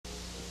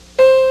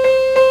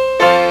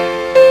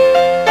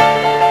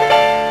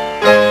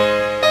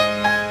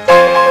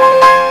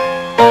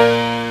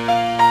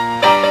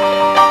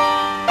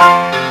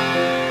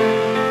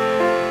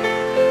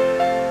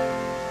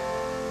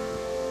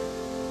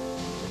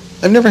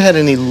I've never had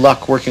any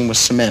luck working with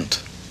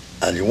cement.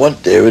 And you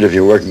won't, David, if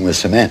you're working with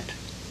cement.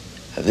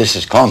 This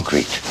is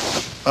concrete.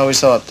 I always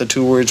thought the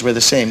two words were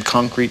the same,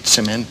 concrete,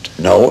 cement.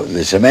 No,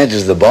 the cement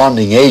is the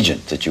bonding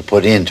agent that you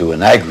put into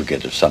an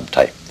aggregate of some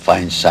type.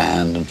 Fine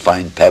sand and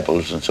fine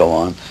pebbles and so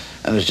on.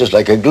 And it's just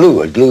like a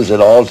glue. It glues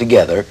it all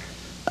together,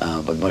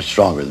 but much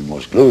stronger than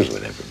most glues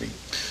would ever be.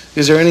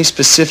 Is there any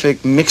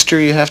specific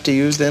mixture you have to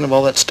use then of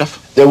all that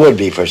stuff? There would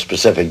be for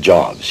specific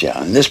jobs,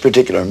 yeah. In this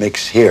particular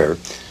mix here,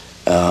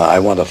 I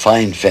want a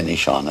fine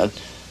finish on it,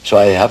 so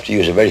I have to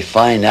use a very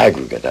fine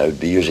aggregate. I would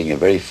be using a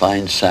very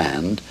fine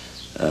sand,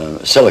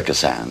 silica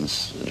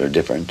sands that are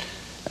different,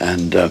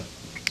 and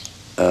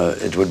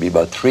it would be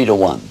about 3 to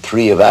 1,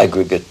 3 of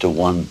aggregate to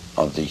 1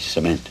 of the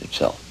cement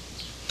itself.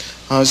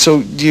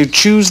 So do you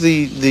choose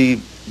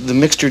the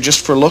mixture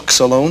just for looks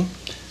alone?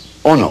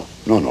 Oh, no.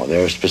 No.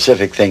 There are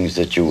specific things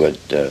that you would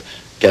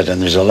get,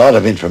 and there's a lot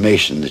of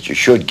information that you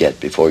should get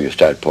before you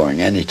start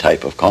pouring any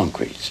type of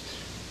concretes.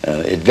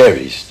 It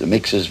varies. The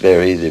mixes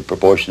vary, the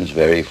proportions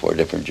vary for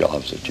different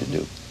jobs that you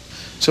do.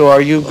 So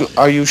are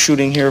you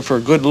shooting here for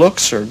good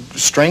looks or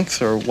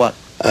strength or what?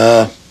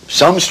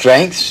 Some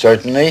strength,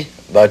 certainly,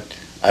 but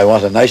I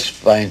want a nice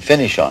fine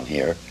finish on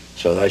here,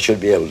 so that I should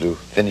be able to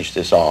finish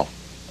this off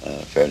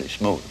fairly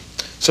smooth.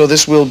 So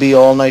this will be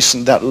all nice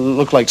and that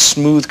look like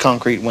smooth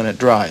concrete when it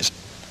dries?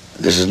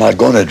 This is not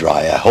going to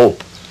dry, I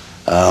hope.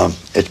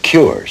 It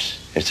cures.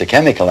 It's a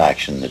chemical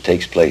action that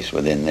takes place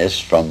within this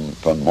from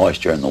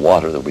moisture in the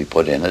water that we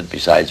put in it,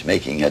 besides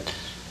making it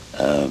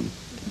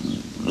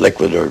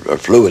liquid or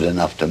fluid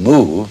enough to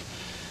move.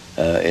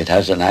 It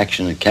has an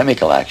action, a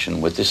chemical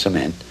action with the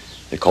cement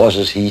that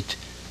causes heat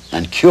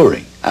and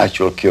curing,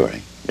 actual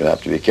curing. You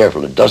have to be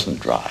careful it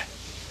doesn't dry.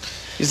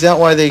 Is that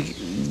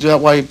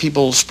why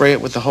people spray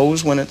it with the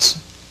hose when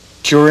it's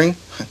curing?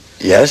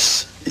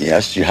 Yes,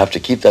 you have to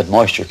keep that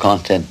moisture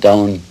content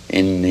down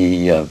in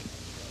the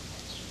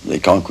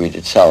concrete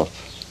itself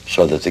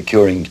so that the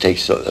curing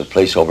takes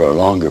place over a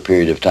longer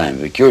period of time.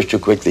 If it cures too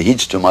quick, the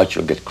heat's too much,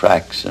 you'll get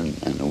cracks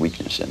and a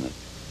weakness in it.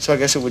 So I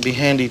guess it would be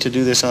handy to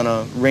do this on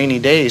a rainy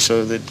day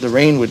so that the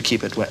rain would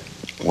keep it wet.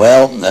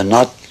 Well,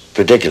 not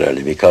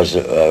particularly, because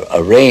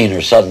a rain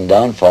or sudden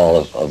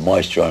downfall of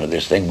moisture onto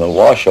this thing will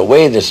wash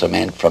away the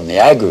cement from the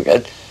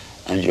aggregate,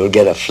 and you'll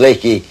get a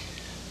flaky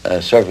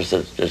surface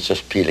that's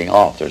just peeling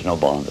off. There's no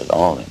bond at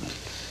all in it.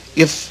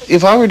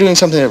 If I were doing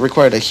something that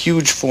required a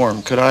huge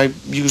form, could I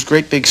use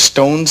great big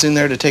stones in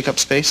there to take up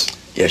space?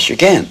 Yes, you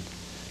can.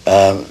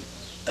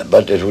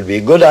 But it would be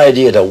a good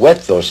idea to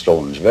wet those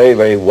stones very,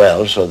 very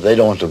well so they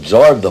don't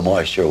absorb the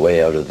moisture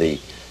away out of the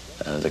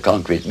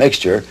concrete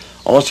mixture.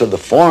 Also, the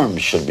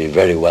forms should be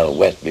very well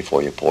wet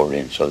before you pour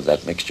in so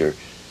that mixture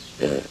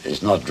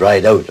is not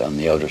dried out on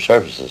the outer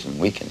surfaces and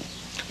weakening.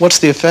 What's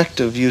the effect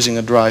of using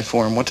a dry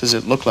form? What does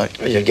it look like?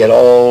 You get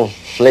all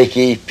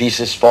flaky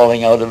pieces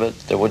falling out of it.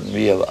 There wouldn't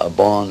be a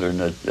bond, or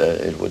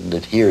it wouldn't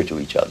adhere to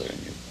each other. And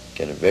you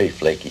get a very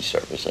flaky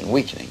surface and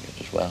weakening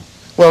it as well.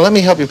 Well, let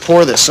me help you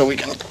pour this so we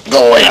can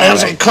go away and have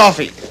some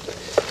coffee.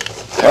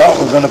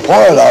 Well, we're going to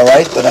pour it all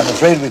right, but I'm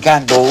afraid we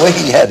can't go away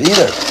yet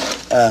either.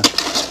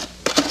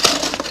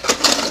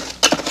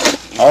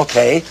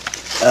 Okay,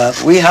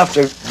 we have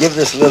to give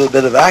this a little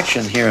bit of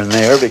action here and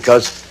there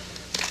because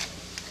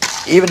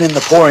even in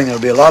the pouring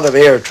there'll be a lot of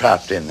air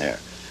trapped in there.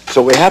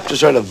 So we have to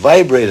sort of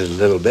vibrate it a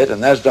little bit,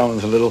 and that's done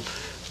with a little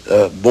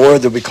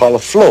board that we call a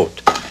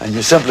float. And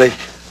you simply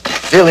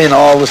fill in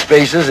all the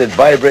spaces. It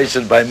vibrates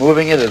it by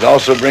moving it. It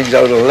also brings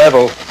out a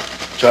level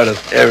sort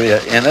of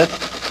area in it.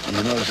 And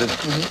you notice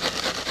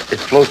it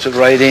floats it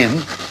right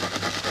in.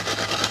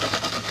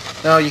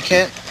 Now you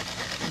can't,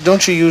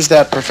 don't you use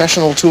that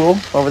professional tool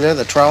over there,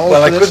 the trowel?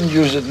 Well, I couldn't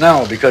use it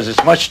now because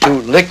it's much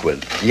too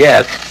liquid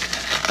yet.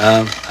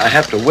 I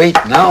have to wait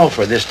now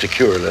for this to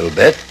cure a little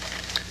bit,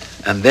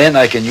 and then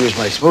I can use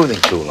my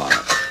smoothing tool on it.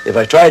 If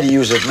I try to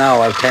use it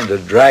now, I'll tend to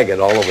drag it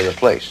all over the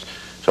place.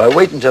 So I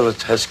wait until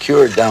it has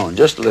cured down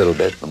just a little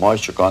bit, the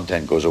moisture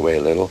content goes away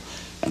a little,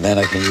 and then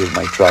I can use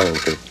my trowel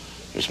to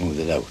smooth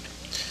it out.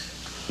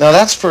 Now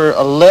that's for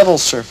a level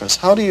surface.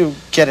 How do you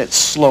get it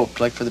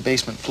sloped, like for the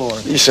basement floor?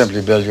 You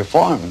simply build your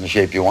form in the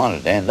shape you want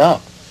it to end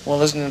up.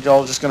 Well, isn't it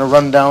all just going to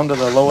run down to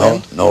the low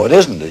end? No, it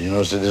isn't. You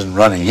notice it isn't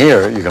running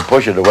here. You can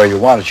push it to where you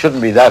want. It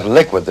shouldn't be that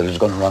liquid that it's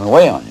going to run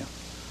away on you.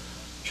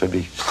 It should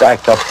be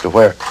stacked up to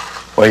where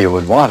you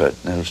would want it,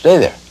 and it'll stay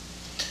there.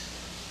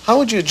 How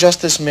would you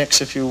adjust this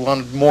mix if you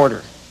wanted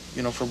mortar,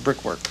 for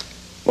brickwork?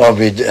 Well,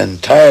 it'd be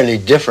entirely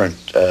different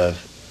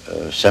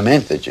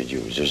cement that you'd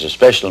use. There's a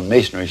special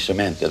masonry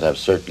cement that has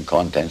certain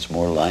contents,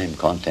 more lime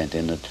content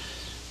in it,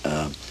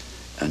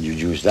 and you'd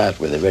use that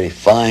with a very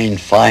fine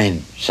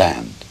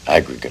sand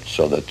aggregate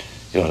so that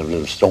you don't have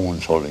little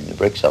stones holding the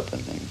bricks up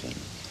and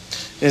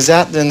things. Is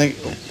that then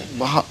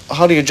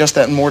how do you adjust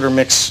that mortar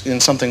mix in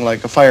something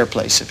like a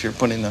fireplace if you're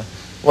putting the...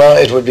 Well,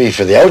 it would be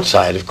for the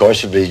outside, of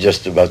course, it would be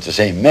just about the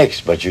same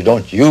mix, but you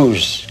don't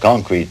use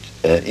concrete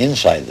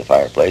inside the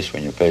fireplace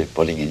when you're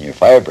putting in your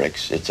fire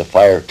bricks. It's a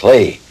fire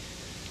clay.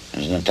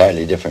 It's an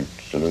entirely different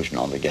solution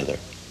altogether.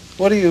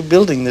 What are you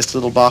building this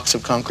little box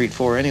of concrete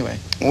for anyway?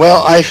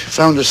 Well, I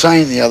found a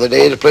sign the other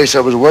day at a place I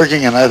was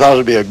working, and I thought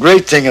it'd be a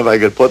great thing if I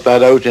could put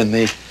that out in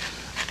the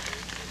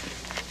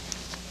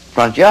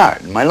front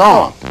yard, in my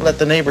lawn. Let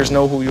the neighbors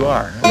know who you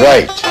are.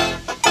 Right.